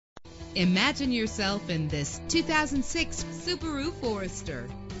Imagine yourself in this 2006 Subaru Forester.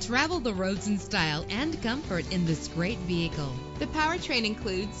 Travel the roads in style and comfort in this great vehicle. The powertrain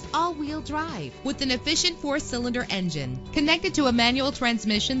includes all-wheel drive with an efficient 4-cylinder engine connected to a manual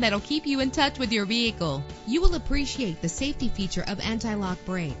transmission that'll keep you in touch with your vehicle. You will appreciate the safety feature of anti-lock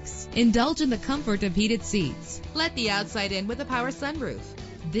brakes. Indulge in the comfort of heated seats. Let the outside in with a power sunroof.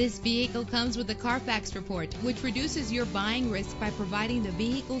 This vehicle comes with a Carfax report, which reduces your buying risk by providing the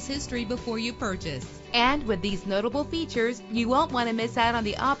vehicle's history before you purchase. And with these notable features, you won't want to miss out on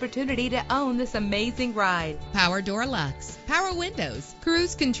the opportunity to own this amazing ride. Power door locks, power windows,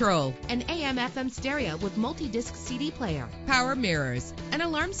 cruise control, an AM/FM stereo with multi-disc CD player, power mirrors, an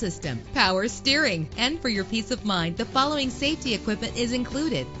alarm system, power steering. And for your peace of mind, the following safety equipment is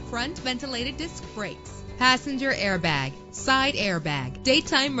included: front ventilated disc brakes, passenger airbag, side airbag,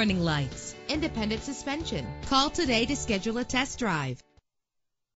 daytime running lights, independent suspension. Call today to schedule a test drive.